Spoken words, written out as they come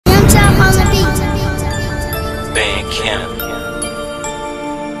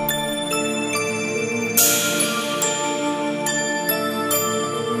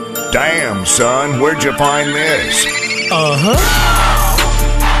Damn, son, where'd you find this? Vote.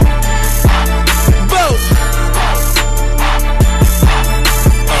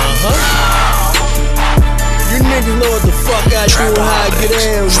 You niggas know what the fuck I do and how I get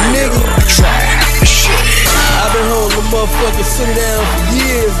down, nigga. I've been holding the motherfucking city down for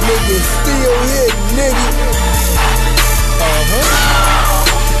years, nigga. Still here, nigga.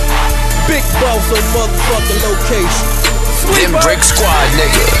 Big boss on motherfucking location. Them brick squad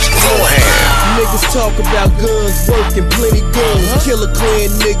niggas, full hand. Niggas talk about guns, working plenty guns. Killer clan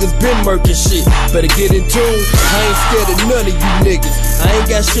niggas been murking shit. Better get in tune. I ain't scared of none of you niggas. I ain't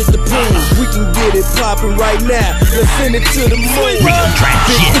got shit to prove. We can get it poppin' right now. Let's send it to the moon.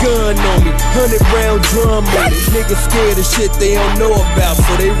 Big gun on me, 100-round drum on it. Niggas scared of shit they don't know about,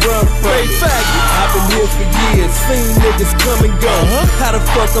 so they run from it. I've been here for years, seen niggas come and go. How the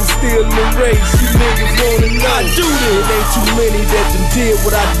fuck I'm still in the race? You niggas wanna know? I do this. It ain't too many that done did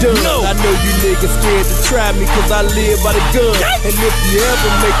what I done. I know you niggas scared to try me cause I live by the gun. And if you ever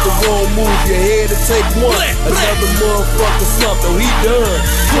make the wrong move, your head to take one. Another motherfucker something he done.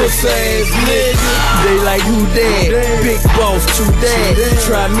 Puss ass nigga. They like who that? Big boss, true that.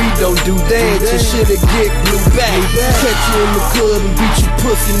 Try me, don't do that. Your shit'll get blue back. Catch you in the club and beat you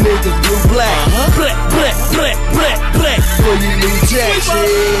pussy niggas blue black. Black, black, black, black, black. Before you leave jack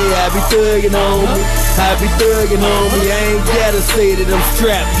shit, I be thuggin' on me. I be thuggin' on me. I ain't gotta say that I'm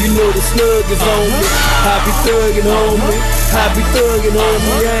strapped. You know the snug is on me. I be thuggin' on me. I be thuggin' on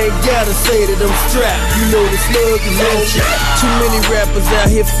me. I ain't gotta say that I'm strapped. You know the slug is on me. Too many rappers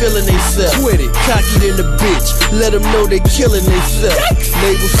out here feeling theyself. Quit it, cocky than a bitch. Let them know they killing theyself.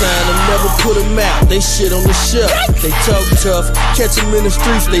 Label sign them, never put them out. They shit on the shelf. They talk tough, catch them in the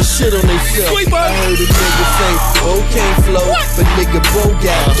streets, they shit on theyself. I heard a nigga say, Bo can't flow, but nigga Bo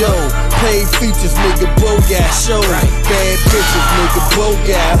got dough. Paid features, nigga Bo got shows. Bad bitches, nigga Bo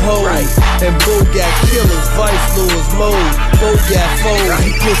got hoes. And Bo got killers, vice lords, modes. Bo got foes,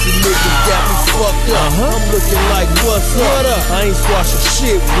 you pussy niggas got me fucked up. I'm looking like what's up? I ain't squashing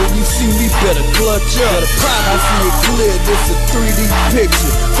shit, when you see me better clutch up. I see it clear, this a 3D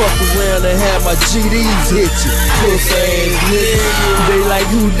picture. Fuck around and have my GDs hit you. Puss ass nigga. They like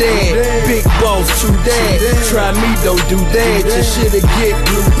who that? Big boss, true that. Try me, don't do that. Your shit'll get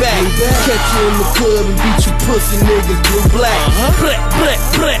blue back. Catch you in the club and beat you pussy niggas blue black. Black, black,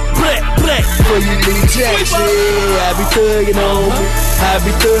 black, black, black. Before you leave jack shit, I be thuggin' on me. I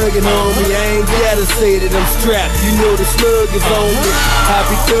be thuggin' on me. I ain't gotta say that I'm strapped. You know the slug is on me. I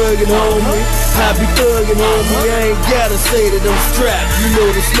be thuggin' on me. I be thuggin' on me. I ain't gotta say that I'm strapped. You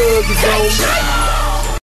know the slug is on me.